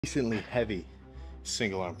Decently heavy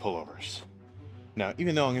single arm pullovers. Now,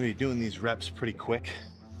 even though I'm gonna be doing these reps pretty quick,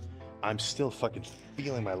 I'm still fucking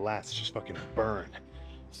feeling my lats just fucking burn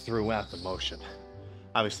throughout the motion.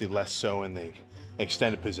 Obviously less so in the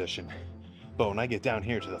extended position, but when I get down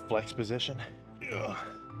here to the flex position,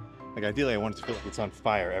 like ideally I want it to feel like it's on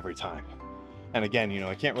fire every time. And again,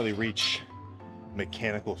 I can't really reach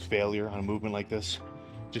mechanical failure on a movement like this,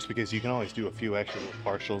 just because you can always do a few extra little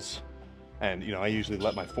partials. And I usually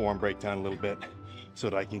let my forearm break down a little bit so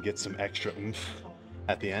that I can get some extra oomph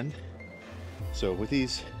at the end. So with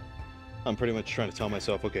these, I'm pretty much trying to tell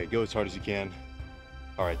myself, okay, go as hard as you can.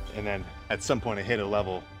 All right, and then at some point I hit a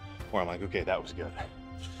level where I'm like, okay, that was good.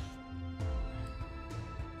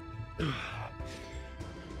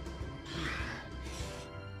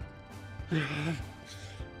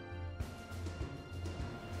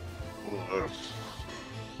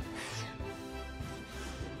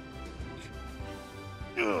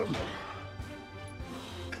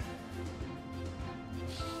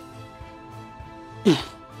 Ugh.